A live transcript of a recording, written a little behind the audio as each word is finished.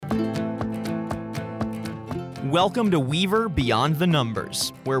Welcome to Weaver Beyond the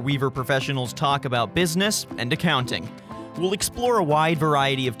Numbers, where Weaver professionals talk about business and accounting. We'll explore a wide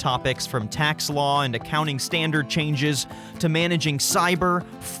variety of topics from tax law and accounting standard changes to managing cyber,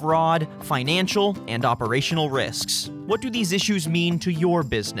 fraud, financial, and operational risks. What do these issues mean to your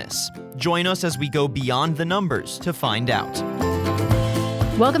business? Join us as we go beyond the numbers to find out.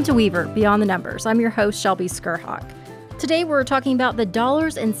 Welcome to Weaver Beyond the Numbers. I'm your host, Shelby Skurhawk. Today we're talking about the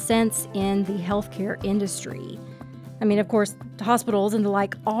dollars and cents in the healthcare industry. I mean, of course, hospitals and the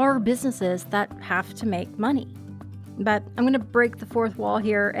like are businesses that have to make money. But I'm going to break the fourth wall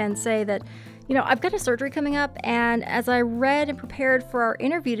here and say that, I've got a surgery coming up, and as I read and prepared for our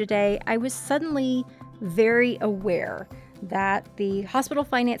interview today, I was suddenly very aware that the hospital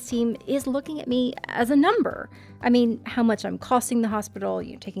finance team is looking at me as a number. I mean, how much I'm costing the hospital,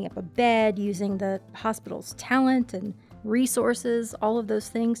 taking up a bed, using the hospital's talent and resources, all of those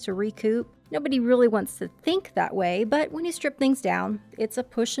things to recoup. Nobody really wants to think that way, but when you strip things down, it's a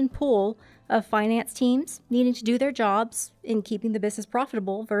push and pull of finance teams needing to do their jobs in keeping the business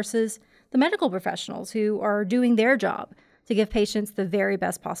profitable versus the medical professionals who are doing their job to give patients the very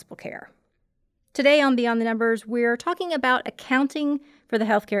best possible care. Today on Beyond the Numbers, we're talking about accounting for the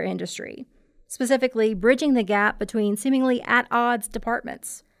healthcare industry, specifically bridging the gap between seemingly at-odds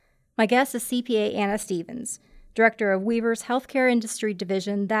departments. My guest is CPA Anna Stevens, director of Weaver's Healthcare Industry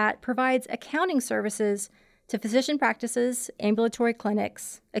Division that provides accounting services to physician practices, ambulatory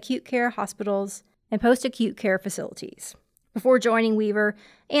clinics, acute care hospitals, and post-acute care facilities. Before joining Weaver,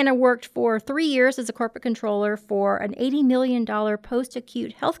 Anna worked for 3 years as a corporate controller for an $80 million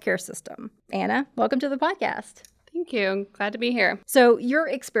post-acute healthcare system. Anna, welcome to the podcast. Thank you. I'm glad to be here. So you're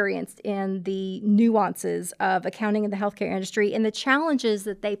experienced in the nuances of accounting in the healthcare industry and the challenges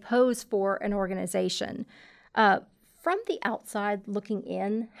that they pose for an organization. From the outside looking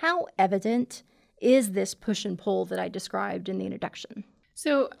in, how evident is this push and pull that I described in the introduction?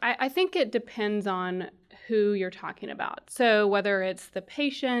 So I think it depends on who you're talking about. So whether it's the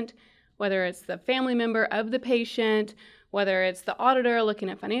patient, whether it's the family member of the patient, whether it's the auditor looking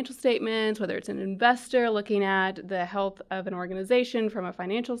at financial statements, whether it's an investor looking at the health of an organization from a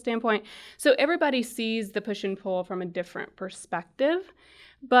financial standpoint. So everybody sees the push and pull from a different perspective,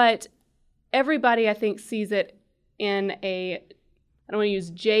 but everybody, I think, sees it in I don't want to use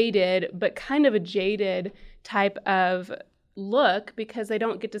jaded, but kind of a jaded type of look because they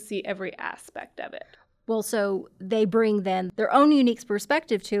don't get to see every aspect of it. Well, so they bring then their own unique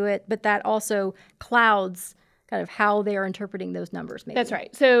perspective to it, but that also clouds kind of how they're interpreting those numbers, maybe. That's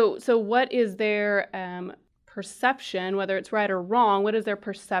right. So what is their perception, whether it's right or wrong, what is their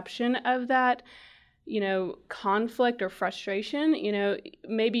perception of that, conflict or frustration?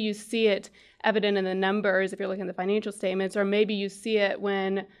 Maybe you see it evident in the numbers if you're looking at the financial statements, or maybe you see it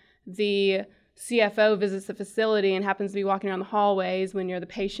when the CFO visits the facility and happens to be walking around the hallways when you're the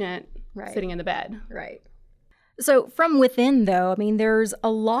patient sitting in the bed. Right. So from within, though, there's a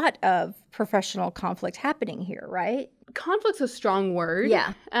lot of professional conflict happening here, right? Conflict's a strong word.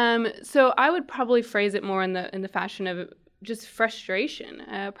 Yeah. So I would probably phrase it more in the fashion of just frustration,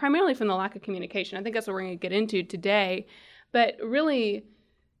 primarily from the lack of communication. I think that's what we're going to get into today. But really,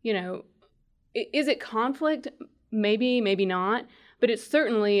 is it conflict? Maybe, maybe not. But it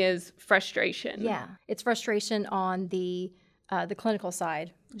certainly is frustration. Yeah, it's frustration on the clinical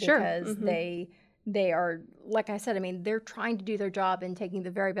side because sure. Mm-hmm. they are, like I said, they're trying to do their job and taking the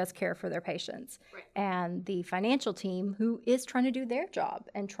very best care for their patients. Right. And the financial team who is trying to do their job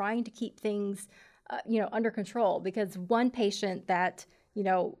and trying to keep things under control, because one patient that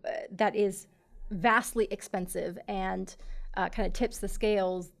that is vastly expensive and kind of tips the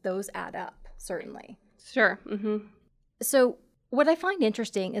scales, those add up, certainly. Sure. Mm-hmm. So what I find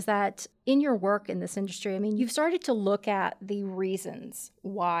interesting is that in your work in this industry, you've started to look at the reasons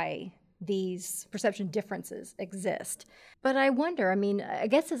why these perception differences exist. But I wonder, I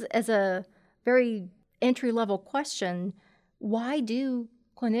guess as a very entry-level question, why do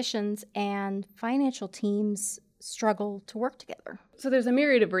clinicians and financial teams struggle to work together? So there's a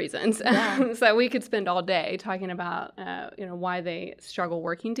myriad of reasons. Yeah. So we could spend all day talking about why they struggle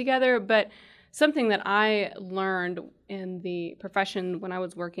working together. But something that I learned in the profession when I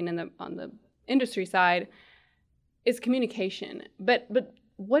was working on the industry side is communication. But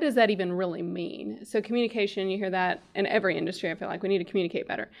what does that even really mean? So communication, you hear that in every industry. I feel like we need to communicate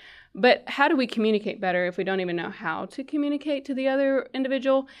better. But how do we communicate better if we don't even know how to communicate to the other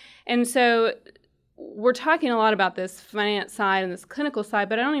individual? And so we're talking a lot about this finance side and this clinical side,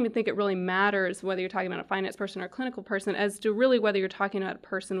 but I don't even think it really matters whether you're talking about a finance person or a clinical person as to really whether you're talking about a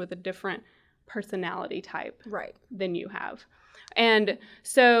person with a different personality type than you have. And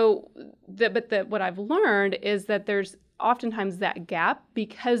so, what I've learned is that there's oftentimes that gap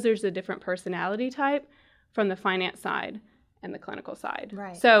because there's a different personality type from the finance side and the clinical side.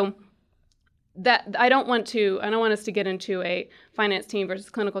 Right. So that I don't want us to get into a finance team versus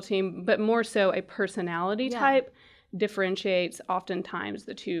clinical team, but more so a personality type differentiates oftentimes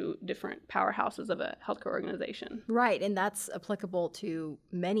the two different powerhouses of a healthcare organization. Right, and that's applicable to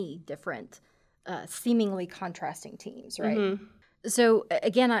many different seemingly contrasting teams, right? Mm-hmm. So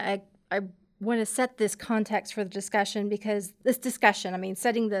again, I want to set this context for the discussion because this discussion, I mean,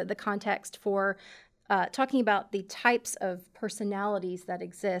 setting the context for talking about the types of personalities that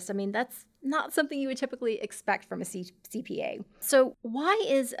exist, I mean, that's not something you would typically expect from a CPA. So why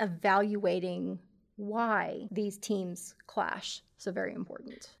is evaluating why these teams clash so very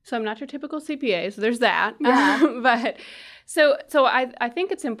important? So I'm not your typical CPA, so there's that. Yeah. But so I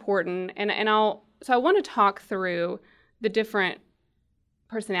think it's important, and I want to talk through the different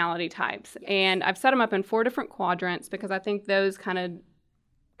personality types, and I've set them up in 4 different quadrants because I think those kind of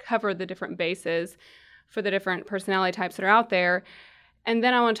cover the different bases for the different personality types that are out there. And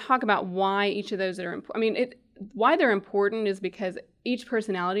then I want to talk about why each of those are important. Why they're important is because each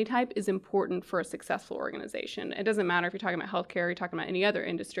personality type is important for a successful organization. It doesn't matter if you're talking about healthcare, you're talking about any other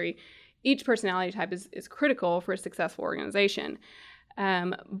industry. Each personality type is critical for a successful organization.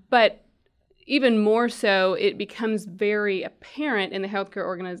 But even more so, it becomes very apparent in the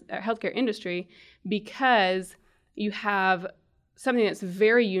healthcare industry because you have something that's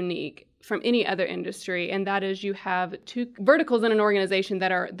very unique from any other industry, and that is you have 2 verticals in an organization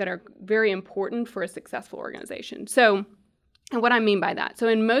that are very important for a successful organization. So, and what I mean by that, so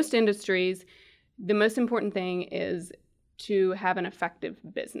in most industries, the most important thing is to have an effective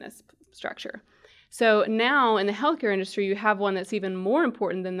business structure. So now in the healthcare industry, you have one that's even more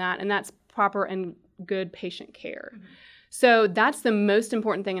important than that, and that's proper and good patient care. Mm-hmm. So that's the most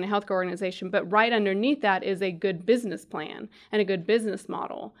important thing in a healthcare organization, but right underneath that is a good business plan and a good business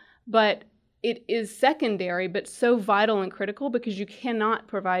model. But it is secondary, but so vital and critical because you cannot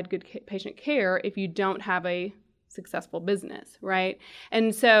provide good patient care if you don't have a successful business, right?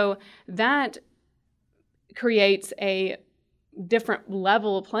 And so that creates a different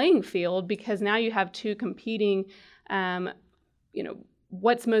level playing field because now you have 2 competing,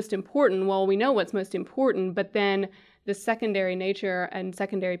 what's most important? Well, we know what's most important, but then the secondary nature and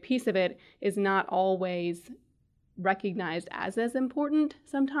secondary piece of it is not always recognized as important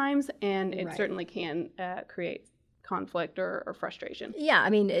sometimes, and it certainly can create conflict or frustration. Yeah, I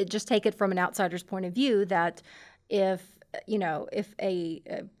mean, just take it from an outsider's point of view that if a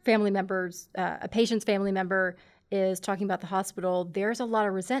family member's, a patient's family member is talking about the hospital, there's a lot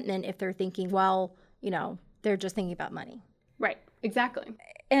of resentment if they're thinking, well, they're just thinking about money. Right, exactly.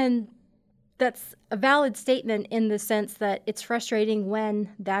 And that's a valid statement in the sense that it's frustrating when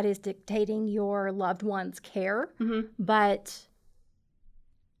that is dictating your loved one's care, but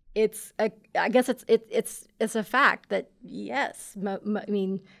I guess it's a fact that yes,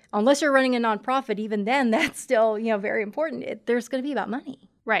 unless you're running a nonprofit, even then that's still very important. There's going to be about money.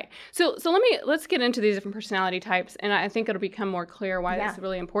 Right. So let's get into these different personality types, and I think it'll become more clear why it's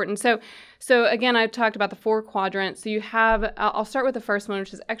really important. So again, I talked about the 4 quadrants. So you have, I'll start with the first one,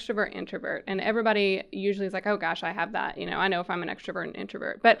 which is extrovert, introvert, and everybody usually is like, oh gosh, I have that. I know if I'm an extrovert and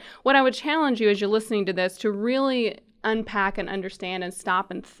introvert. But what I would challenge you as you're listening to this to really unpack and understand and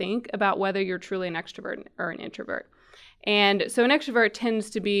stop and think about whether you're truly an extrovert or an introvert. And so an extrovert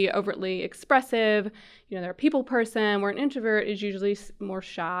tends to be overtly expressive, they're a people person, where an introvert is usually more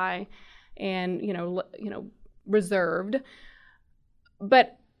shy and, reserved.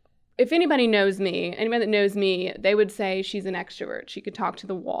 But if anybody that knows me, they would say she's an extrovert. She could talk to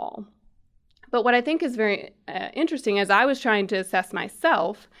the wall. But what I think is very interesting, as I was trying to assess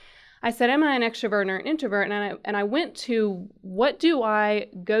myself, I said, am I an extrovert or an introvert? And I went to, what do I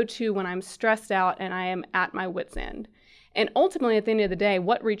go to when I'm stressed out and I am at my wit's end? And ultimately, at the end of the day,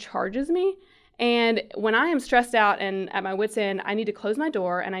 what recharges me? And when I am stressed out and at my wit's end, I need to close my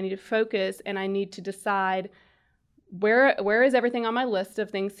door and I need to focus and I need to decide where is everything on my list of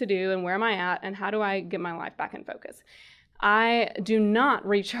things to do and where am I at and how do I get my life back in focus? I do not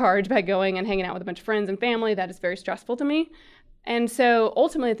recharge by going and hanging out with a bunch of friends and family. That is very stressful to me. And so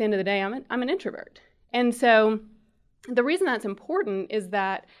ultimately, at the end of the day, I'm an introvert. And so the reason that's important is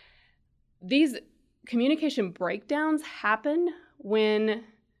that these communication breakdowns happen when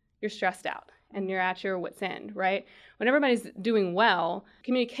you're stressed out and you're at your wit's end, right? When everybody's doing well,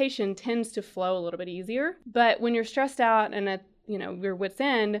 communication tends to flow a little bit easier. But when you're stressed out and at your wit's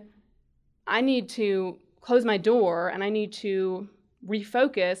end, I need to close my door and I need to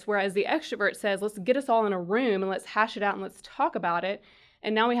refocus, whereas the extrovert says, let's get us all in a room and let's hash it out and let's talk about it.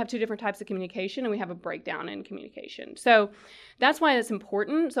 And now we have two different types of communication, and we have a breakdown in communication. So that's why it's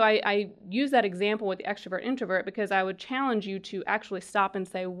important. So I use that example with the extrovert introvert because I would challenge you to actually stop and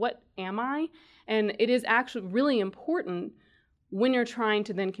say, what am I? And it is actually really important when you're trying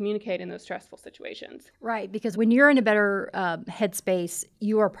to then communicate in those stressful situations. Right, because when you're in a better headspace,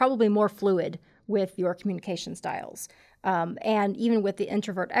 you are probably more fluid with your communication styles. And even with the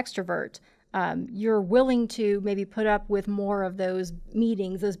introvert extrovert, you're willing to maybe put up with more of those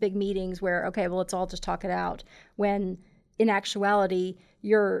meetings, those big meetings where, okay, well, let's all just talk it out. When in actuality,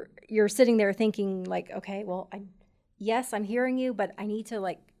 you're sitting there thinking like, okay, well, yes, I'm hearing you, but I need to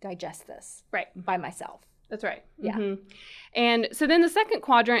like digest this by myself. That's right. Yeah. Mm-hmm. And so then the second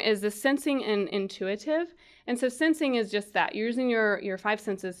quadrant is the sensing and intuitive. And so sensing is just that. You're using your five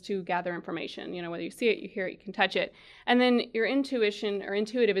senses to gather information, whether you see it, you hear it, you can touch it. And then your intuition or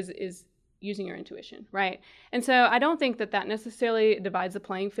intuitive is using your intuition, right? And so I don't think that necessarily divides the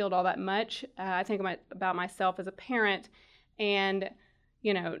playing field all that much. I think about myself as a parent, and,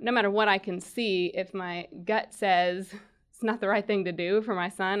 no matter what I can see, if my gut says it's not the right thing to do for my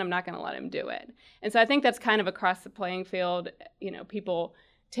son, I'm not going to let him do it. And so I think that's kind of across the playing field. People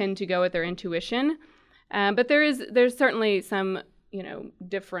tend to go with their intuition, but there's certainly some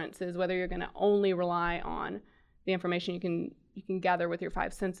differences whether you're going to only rely on the information you can gather with your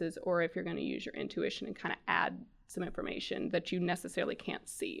five senses, or if you're going to use your intuition and kind of add some information that you necessarily can't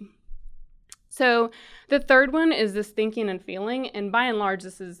see. So the third one is this thinking and feeling, and by and large,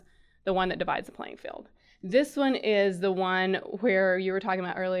 this is the one that divides the playing field. This one is the one where you were talking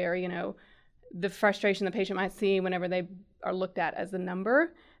about earlier, the frustration the patient might see whenever they are looked at as a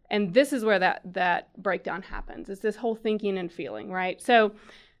number. And this is where that breakdown happens. It's this whole thinking and feeling, right? So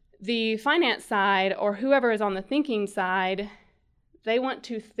the finance side, or whoever is on the thinking side, they want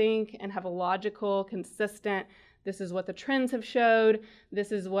to think and have a logical, consistent, this is what the trends have showed,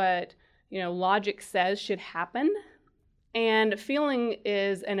 this is what logic says should happen. And feeling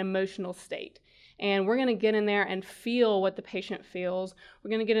is an emotional state. And we're going to get in there and feel what the patient feels. We're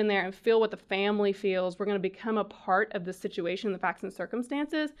going to get in there and feel what the family feels. We're going to become a part of the situation, the facts and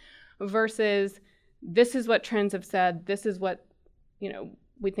circumstances, versus this is what trends have said, this is what,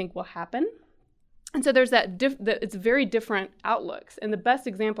 we think will happen. And so there's it's very different outlooks. And the best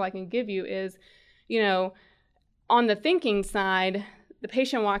example I can give you is, on the thinking side, the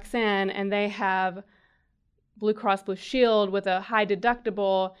patient walks in and they have Blue Cross Blue Shield with a high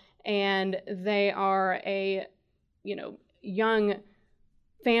deductible, and they are a young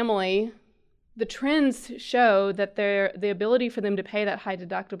family. The trends show that the ability for them to pay that high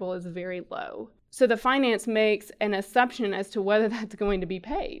deductible is very low. So the finance makes an assumption as to whether that's going to be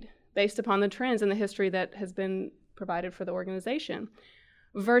paid based upon the trends and the history that has been provided for the organization,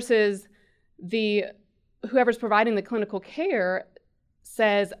 versus whoever's providing the clinical care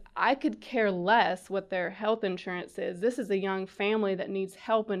says, I could care less what their health insurance is. This is a young family that needs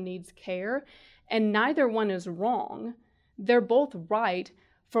help and needs care, and neither one is wrong. They're both right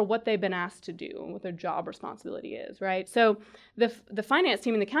for what they've been asked to do and what their job responsibility is, right? So the finance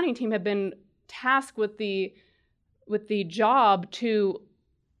team and the accounting team have been tasked with the job to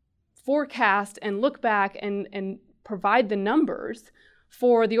forecast and look back and provide the numbers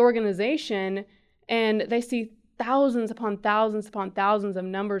for the organization, and they see thousands upon thousands upon thousands of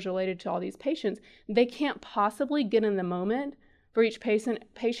numbers related to all these patients. They can't possibly get in the moment for each patient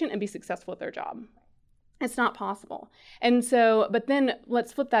and be successful at their job. It's not possible. And so, but then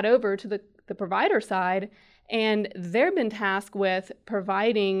let's flip that over to the provider side, and they've been tasked with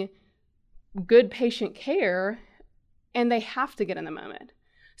providing good patient care, and they have to get in the moment.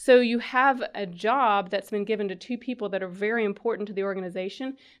 So you have a job that's been given to two people that are very important to the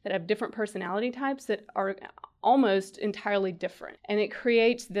organization, that have different personality types that are almost entirely different. And it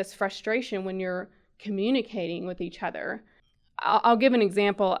creates this frustration when you're communicating with each other. I'll give an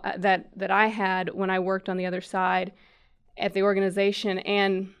example that I had when I worked on the other side at the organization,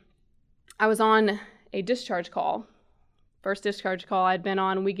 and I was on a discharge call, first discharge call I'd been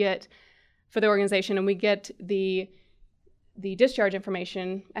on. We get for the organization, and we get the discharge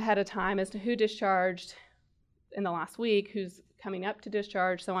information ahead of time as to who discharged in the last week, who's coming up to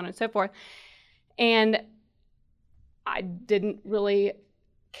discharge, so on and so forth. And I didn't really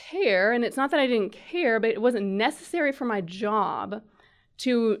care, and it's not that I didn't care, but it wasn't necessary for my job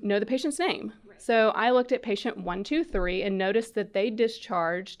to know the patient's name. Right. So I looked at patient 123 and noticed that they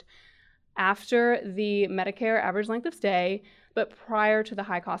discharged after the Medicare average length of stay, but prior to the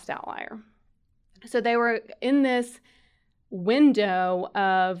high cost outlier. So they were in this window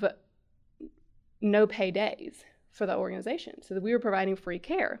of no pay days for the organization, so that we were providing free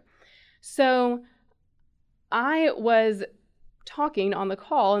care. So I was talking on the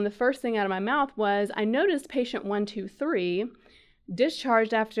call, and the first thing out of my mouth was, I noticed patient 123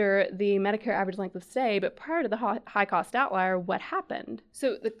 discharged after the Medicare average length of stay, but prior to the high cost outlier, what happened?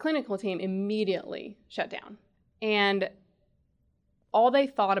 So the clinical team immediately shut down. And all they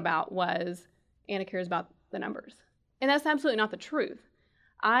thought about was, Anna cares about the numbers. And that's absolutely not the truth.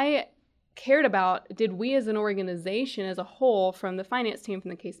 I cared about, did we as an organization as a whole, from the finance team, from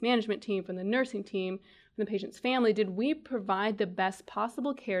the case management team, from the nursing team, from the patient's family, did we provide the best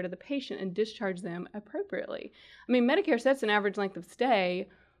possible care to the patient and discharge them appropriately? I mean, Medicare sets an average length of stay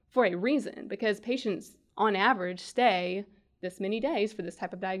for a reason, because patients on average stay this many days for this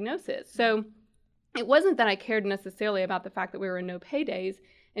type of diagnosis. So it wasn't that I cared necessarily about the fact that we were in no pay days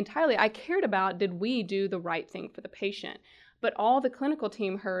entirely. I cared about, did we do the right thing for the patient? But all the clinical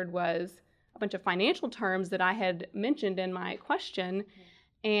team heard was a bunch of financial terms that I had mentioned in my question,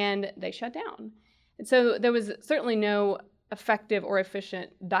 and they shut down. And so there was certainly no effective or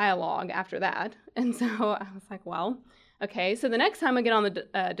efficient dialogue after that. And so I was like, well, okay. So the next time I get on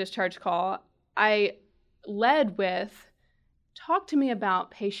the discharge call, I led with, talk to me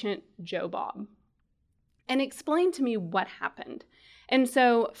about patient Joe Bob and explain to me what happened. And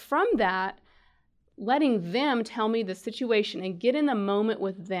so from that, letting them tell me the situation and get in the moment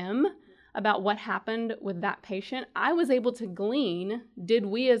with them about what happened with that patient, I was able to glean, did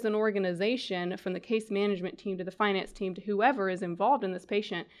we as an organization, from the case management team to the finance team to whoever is involved in this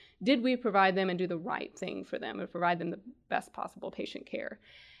patient, did we provide them and do the right thing for them and provide them the best possible patient care?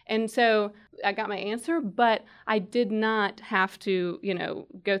 And so I got my answer, but I did not have to,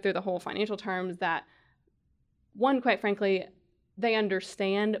 go through the whole financial terms that, one, quite frankly, they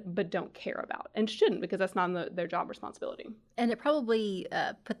understand but don't care about, and shouldn't, because that's not their job responsibility. And it probably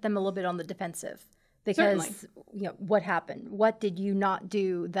put them a little bit on the defensive, because what happened? What did you not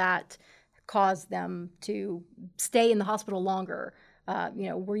do that caused them to stay in the hospital longer?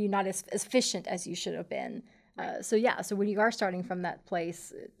 Were you not as efficient as you should have been? So when you are starting from that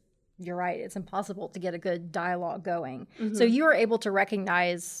place, you're right, it's impossible to get a good dialogue going. Mm-hmm. So you were able to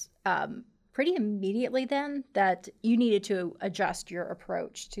recognize pretty immediately then that you needed to adjust your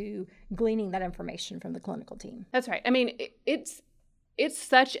approach to gleaning that information from the clinical team. That's right. I mean, it's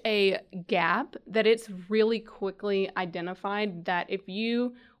such a gap that it's really quickly identified that if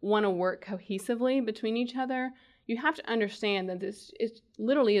you want to work cohesively between each other, you have to understand that it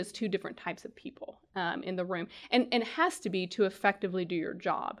literally is two different types of people in the room, and it has to be to effectively do your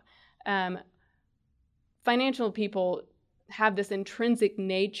job. Financial people have this intrinsic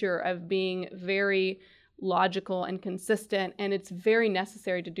nature of being very logical and consistent, and it's very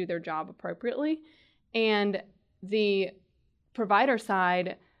necessary to do their job appropriately. And the provider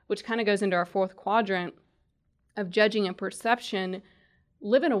side, which kind of goes into our fourth quadrant of judging and perception,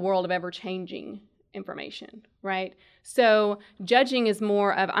 live in a world of ever-changing information, right? So judging is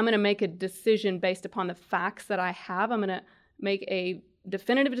more of, I'm going to make a decision based upon the facts that I have. I'm going to make a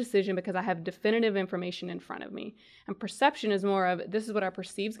definitive decision because I have definitive information in front of me. And perception is more of, this is what I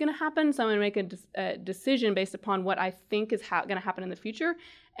perceive is going to happen, so I'm going to make a decision based upon what I think is going to happen in the future,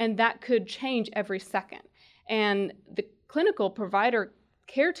 and that could change every second. And the clinical provider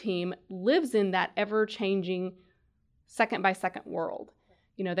care team lives in that ever-changing second-by-second world.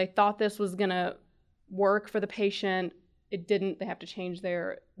 They thought this was going to work for the patient. It didn't. They have to change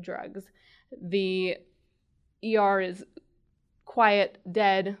their drugs. The ER is quiet,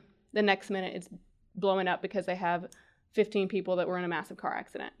 dead. The next minute it's blowing up because they have 15 people that were in a massive car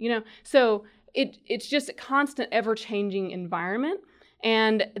accident. So it's just a constant, ever-changing environment,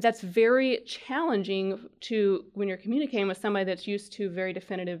 and that's very challenging when you're communicating with somebody that's used to very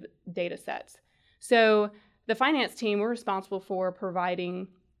definitive data sets. So the finance team, we're responsible for providing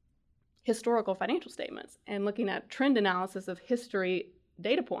historical financial statements and looking at trend analysis of history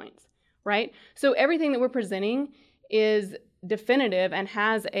data points, right? So everything that we're presenting is definitive and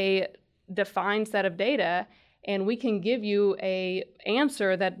has a defined set of data, and we can give you a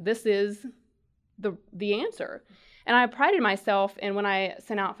answer that this is the answer. And I prided myself in, when I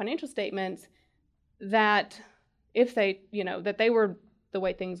sent out financial statements, that if they, that they were the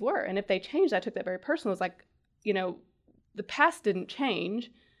way things were, and if they changed, I took that very personal. It was like, the past didn't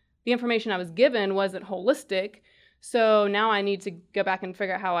change. The information I was given wasn't holistic, so now I need to go back and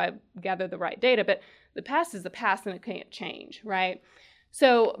figure out how I gather the right data. But the past is the past, and it can't change, right?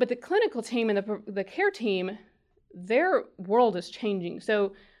 So, but the clinical team and the care team, their world is changing.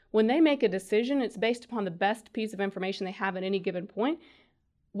 So when they make a decision, it's based upon the best piece of information they have at any given point,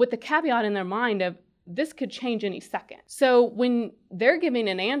 with the caveat in their mind of, this could change any second. So when they're giving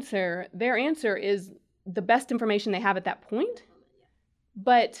an answer, their answer is the best information they have at that point,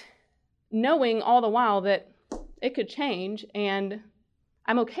 but knowing all the while that it could change, and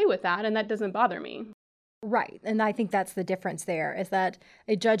I'm okay with that, and that doesn't bother me. Right. And I think that's the difference there, is that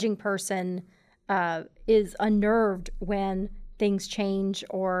a judging person is unnerved when things change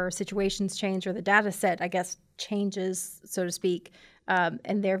or situations change or the data set, I guess, changes, so to speak,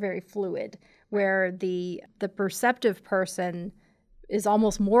 and they're very fluid, where the perceptive person is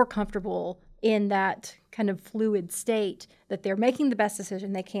almost more comfortable in that kind of fluid state, that they're making the best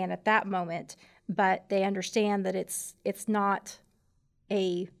decision they can at that moment, but they understand that it's not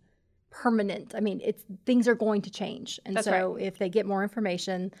a permanent. I mean, things are going to change, and That's so right. if they get more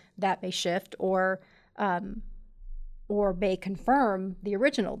information, that may shift or may confirm the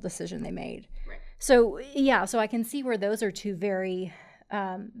original decision they made. Right. So I can see where those are two very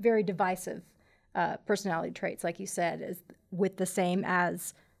very divisive personality traits, like you said, is with the same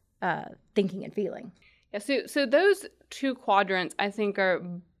as thinking and feeling. Yeah. So those two quadrants, I think, are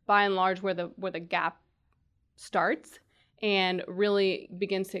by and large where the gap starts and really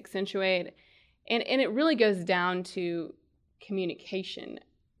begins to accentuate, and it really goes down to communication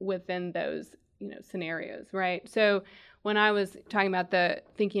within those scenarios, right? So when I was talking about the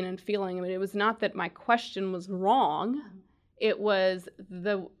thinking and feeling, I mean, it was not that my question was wrong. It was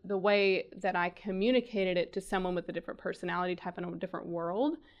the way that I communicated it to someone with a different personality type in a different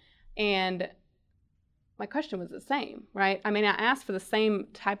world. And my question was the same, right? I mean, I asked for the same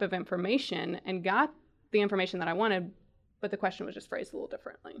type of information and got the information that I wanted, but the question was just phrased a little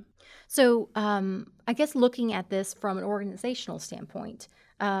differently. So I guess looking at this from an organizational standpoint,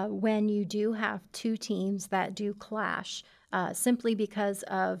 when you do have two teams that do clash simply because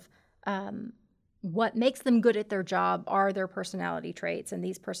of what makes them good at their job are their personality traits, and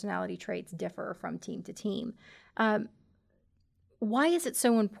these personality traits differ from team to team. Why is it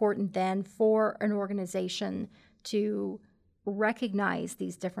so important then for an organization to recognize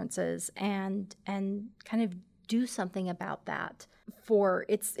these differences and kind of do something about that for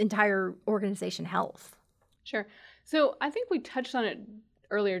its entire organization health? Sure. So I think we touched on it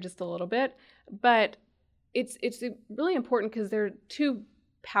earlier just a little bit, but it's really important because there are two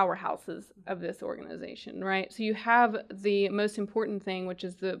powerhouses of this organization, right? So you have the most important thing, which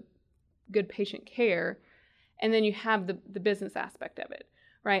is the good patient care, and then you have the business aspect of it,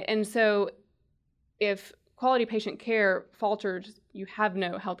 right? And so if quality patient care falters, you have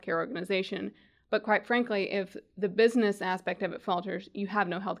no healthcare organization. But quite frankly, if the business aspect of it falters, you have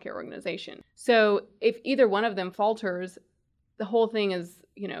no healthcare organization. So if either one of them falters, the whole thing is,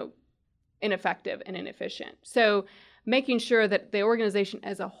 ineffective and inefficient. So making sure that the organization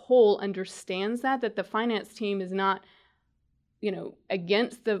as a whole understands that the finance team is not,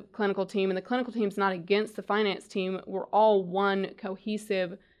 against the clinical team, and the clinical team is not against the finance team. We're all one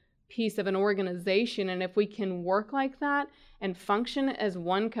cohesive piece of an organization. And if we can work like that and function as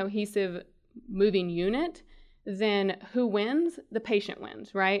one cohesive moving unit, then who wins? The patient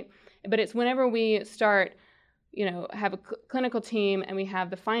wins, right? But it's whenever we start, have a clinical team and we have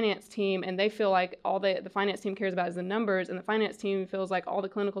the finance team, and they feel like all the finance team cares about is the numbers, and the finance team feels like all the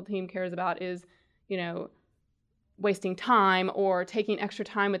clinical team cares about is, wasting time or taking extra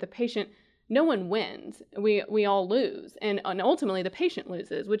time with the patient. No one wins. We all lose, and ultimately the patient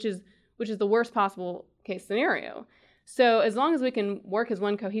loses, which is the worst possible case scenario. So as long as we can work as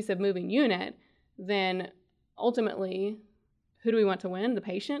one cohesive moving unit, then ultimately, who do we want to win? The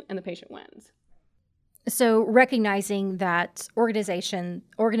patient, and the patient wins. So recognizing that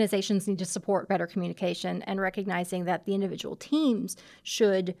organizations need to support better communication, and recognizing that the individual teams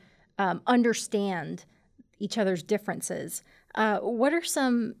should understand each other's differences. What are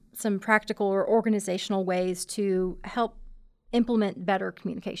some practical or organizational ways to help implement better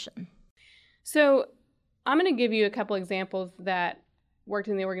communication? So I'm going to give you a couple examples that worked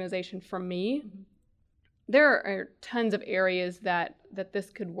in the organization for me. Mm-hmm. There are tons of areas that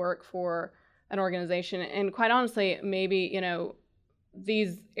this could work for an organization. And quite honestly, maybe,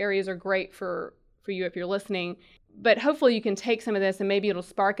 these areas are great for you if you're listening. But hopefully you can take some of this and maybe it'll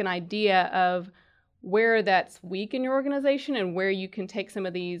spark an idea of where that's weak in your organization and where you can take some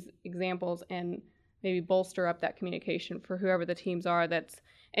of these examples and maybe bolster up that communication for whoever the teams are.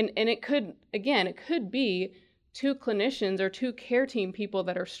 And it could be two clinicians or two care team people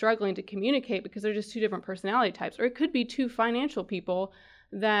that are struggling to communicate because they're just two different personality types. Or it could be two financial people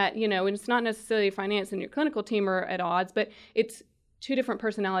that, and it's not necessarily finance and your clinical team are at odds, but it's two different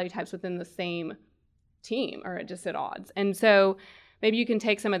personality types within the same team or just at odds. And so maybe you can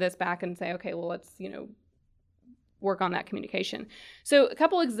take some of this back and say, okay, well, let's, work on that communication. So a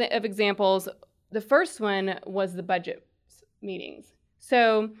couple of examples. The first one was the budget meetings.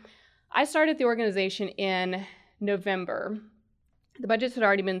 So I started the organization in November. The budgets had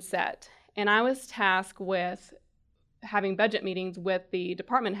already been set, and I was tasked with having budget meetings with the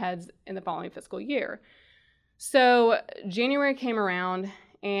department heads in the following fiscal year. So January came around,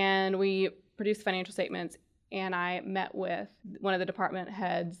 and we produced financial statements, and I met with one of the department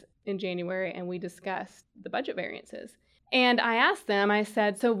heads in January, and we discussed the budget variances. And I asked them, I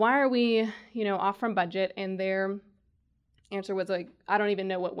said, so why are we, off from budget? And their answer was like, I don't even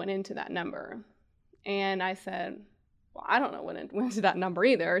know what went into that number. And I said, well, I don't know what went into that number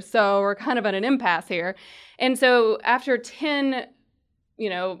either. So we're kind of at an impasse here. And so after 10,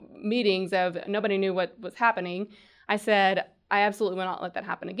 meetings of nobody knew what was happening, I said, I absolutely will not let that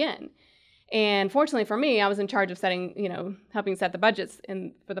happen again. And fortunately for me, I was in charge of helping set the budgets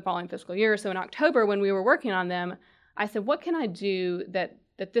for the following fiscal year. So in October, when we were working on them, I said, what can I do that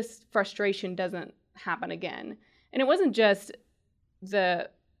this frustration doesn't happen again? And it wasn't just the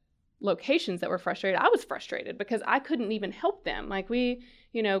locations that were frustrated. I was frustrated because I couldn't even help them. Like we,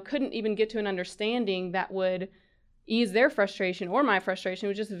 couldn't even get to an understanding that would ease their frustration or my frustration. It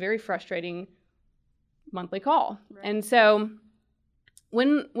was just a very frustrating monthly call. Right. And so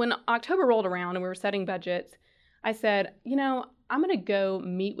when October rolled around and we were setting budgets, I said, I'm going to go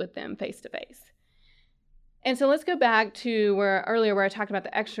meet with them face to face. And so let's go back to where I talked about the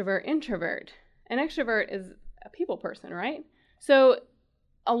extrovert introvert. An extrovert is a people person, right? So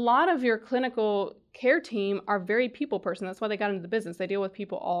a lot of your clinical care team are very people person. That's why they got into the business. They deal with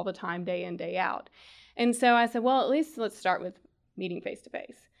people all the time, day in, day out. And so I said, well, at least let's start with meeting face to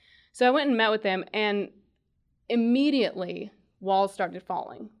face. So I went and met with them, and immediately walls started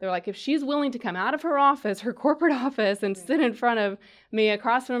falling. They're like, if she's willing to come out of her office, her corporate office, and sit in front of me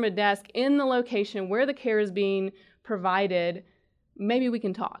across from a desk in the location where the care is being provided, maybe we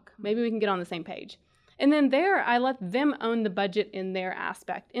can talk. Maybe we can get on the same page. And then there, I let them own the budget in their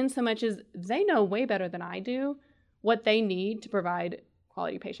aspect, in so much as they know way better than I do what they need to provide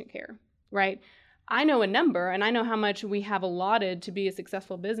quality patient care, right? I know a number, and I know how much we have allotted to be a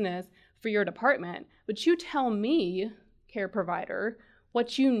successful business for your department, but you tell me, care provider,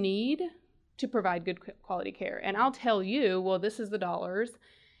 what you need to provide good quality care. And I'll tell you, well, this is the dollars.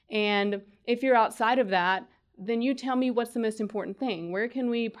 And if you're outside of that, then you tell me what's the most important thing. Where can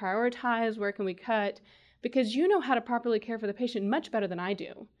we prioritize? Where can we cut? Because you know how to properly care for the patient much better than I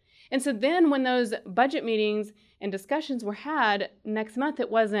do. And so then when those budget meetings and discussions were had next month,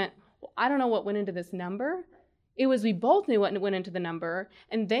 it wasn't, well, I don't know what went into this number. It was we both knew what went into the number,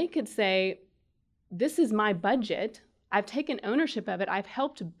 and they could say, this is my budget. I've taken ownership of it. I've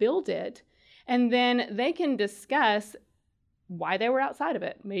helped build it. And then they can discuss why they were outside of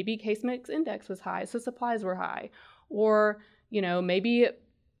it. Maybe case mix index was high, so supplies were high. Or, maybe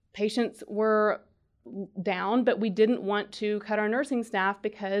patients were down, but we didn't want to cut our nursing staff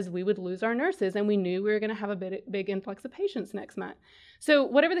because we would lose our nurses, and we knew we were going to have a big influx of patients next month. So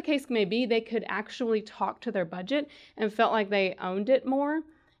whatever the case may be, they could actually talk to their budget and felt like they owned it more.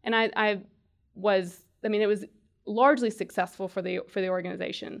 And it was largely successful for the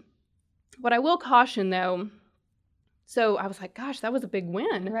organization. What I will caution, though, so I was like, gosh, that was a big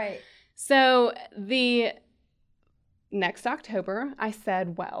win. Right. So the next October, I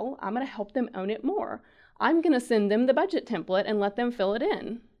said, well, I'm going to help them own it more. I'm going to send them the budget template and let them fill it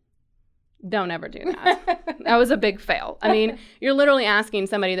in. Don't ever do that. That was a big fail. I mean, you're literally asking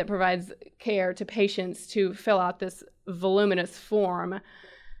somebody that provides care to patients to fill out this voluminous form.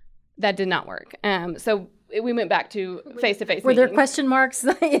 That did not work. So we went back to face-to-face Were meetings. there question marks in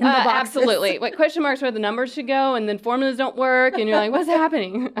the boxes? Absolutely. Like question marks where the numbers should go, and then formulas don't work, and you're like, what's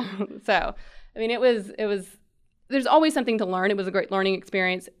happening? So, it was, there's always something to learn. It was a great learning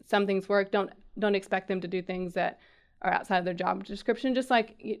experience. Some things work. Don't expect them to do things that are outside of their job description, just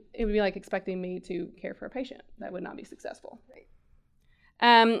like it would be like expecting me to care for a patient. That would not be successful. Right.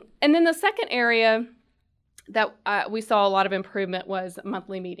 And then the second area that we saw a lot of improvement was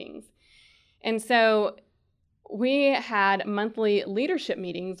monthly meetings. And so we had monthly leadership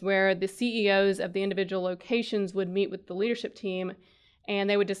meetings where the CEOs of the individual locations would meet with the leadership team, and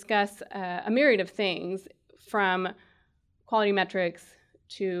they would discuss a myriad of things, from quality metrics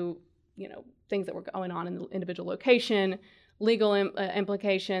to things that were going on in the individual location, legal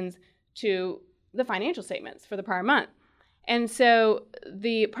implications, to the financial statements for the prior month. And so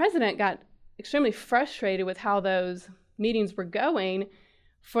the president got extremely frustrated with how those meetings were going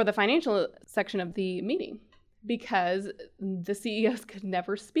for the financial section of the meeting, because the CEOs could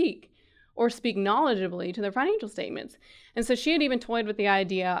never speak or speak knowledgeably to their financial statements. And so she had even toyed with the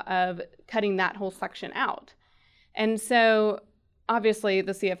idea of cutting that whole section out. And so obviously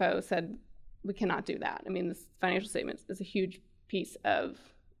the CFO said, we cannot do that. I mean, this financial statement is a huge piece of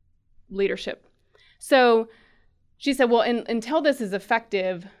leadership. So she said, well, until this is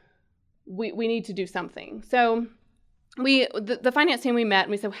effective, we need to do something. So the finance team, we met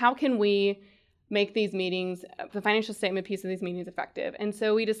and we said, how can we make these meetings, the financial statement piece of these meetings, effective? And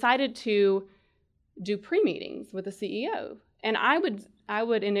so we decided to do pre-meetings with the CEO. And I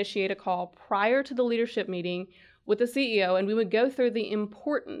would initiate a call prior to the leadership meeting with the CEO, and we would go through the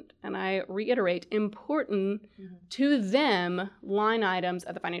important, and I reiterate, important to them line items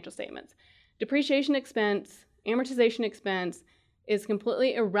of the financial statements. Depreciation expense, amortization expense is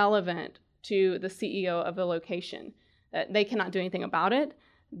completely irrelevant to the CEO of the location. They cannot do anything about it.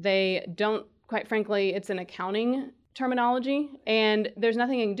 They don't, quite frankly, it's an accounting terminology, and there's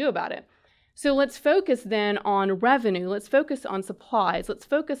nothing you can do about it. So let's focus then on revenue. Let's focus on supplies. Let's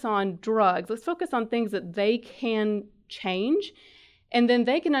focus on drugs. Let's focus on things that they can change. And then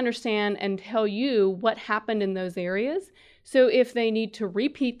they can understand and tell you what happened in those areas. So if they need to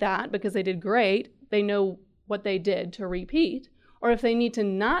repeat that because they did great, they know what they did to repeat. Or if they need to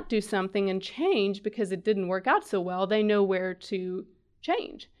not do something and change because it didn't work out so well, they know where to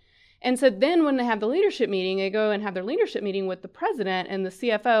change. And so then when they have the leadership meeting, they go and have their leadership meeting with the president and the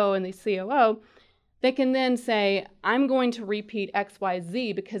CFO and the COO. They can then say, I'm going to repeat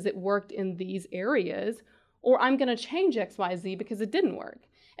XYZ because it worked in these areas, or I'm going to change XYZ because it didn't work.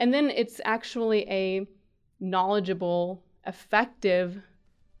 And then it's actually a knowledgeable, effective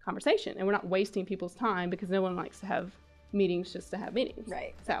conversation. And we're not wasting people's time because no one likes to have meetings just to have meetings.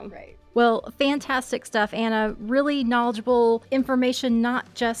 Right. So. Right. Well, fantastic stuff, Anna. Really knowledgeable information,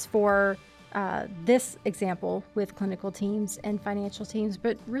 not just for this example with clinical teams and financial teams,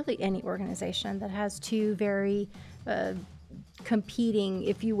 but really any organization that has two very competing,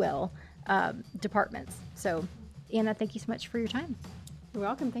 if you will, departments. So, Anna, thank you so much for your time. You're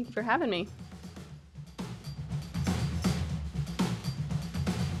welcome. Thank you for having me.